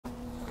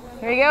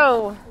Here we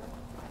go.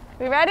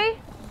 We ready?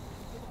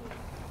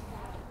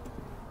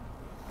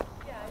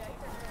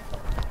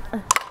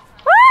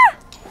 Ah!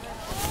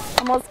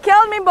 Almost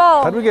killed me, Bull.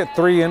 How'd we get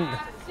 3 in?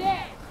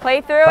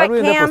 Play through How'd it, we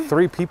end up Cam. with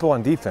 3 people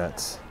on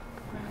defense?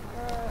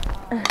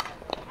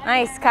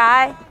 Nice,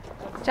 Kai.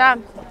 Good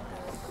job.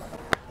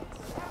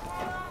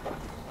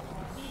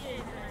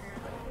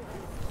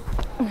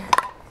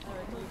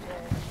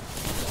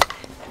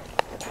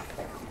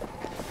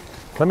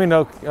 Let me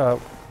know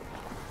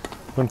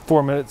when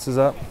 4 minutes is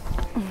up.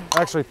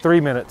 Actually,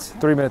 3 minutes.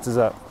 3 minutes is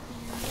up.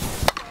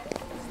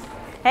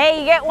 Hey,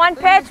 you get 1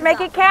 pitch, make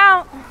it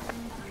count.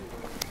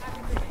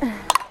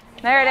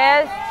 There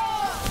it is.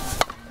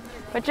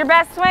 Put your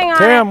best swing on it.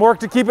 Cam, work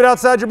to keep it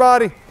outside your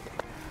body.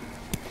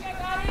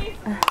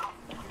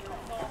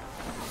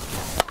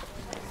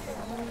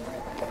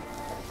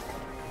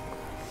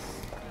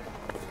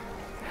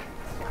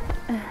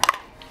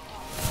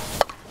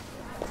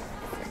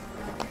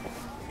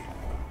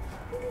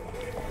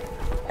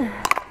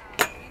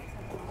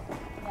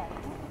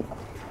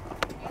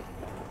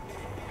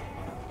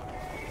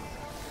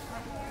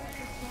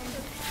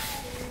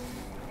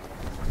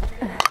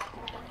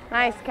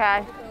 Nice,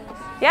 Kai.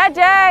 Yeah,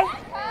 Jay.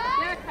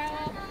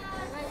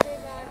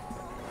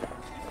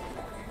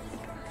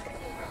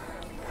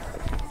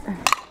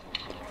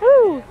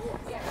 Woo.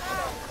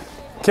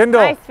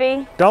 Kendall, Nice,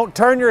 V. don't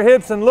turn your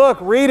hips and look.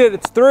 Read it.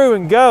 It's through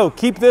and go.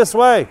 Keep this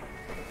way.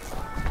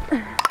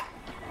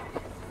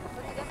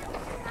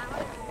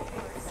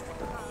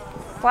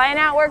 Flying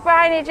out, work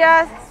behind you,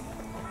 Jess.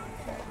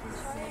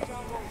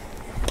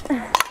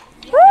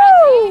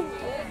 Woo!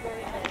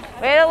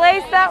 Way to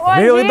lace that one,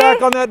 Immediately G.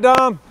 back on that,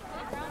 Dom.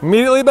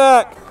 Immediately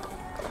back.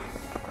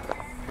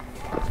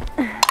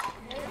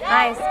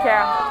 Nice,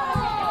 Carol.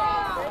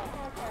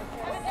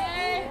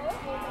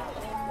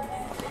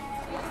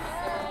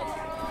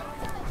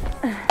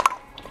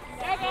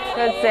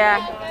 Good,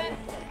 Sarah.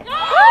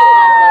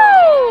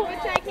 Woo!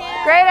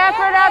 Great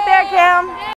effort out there, Cam.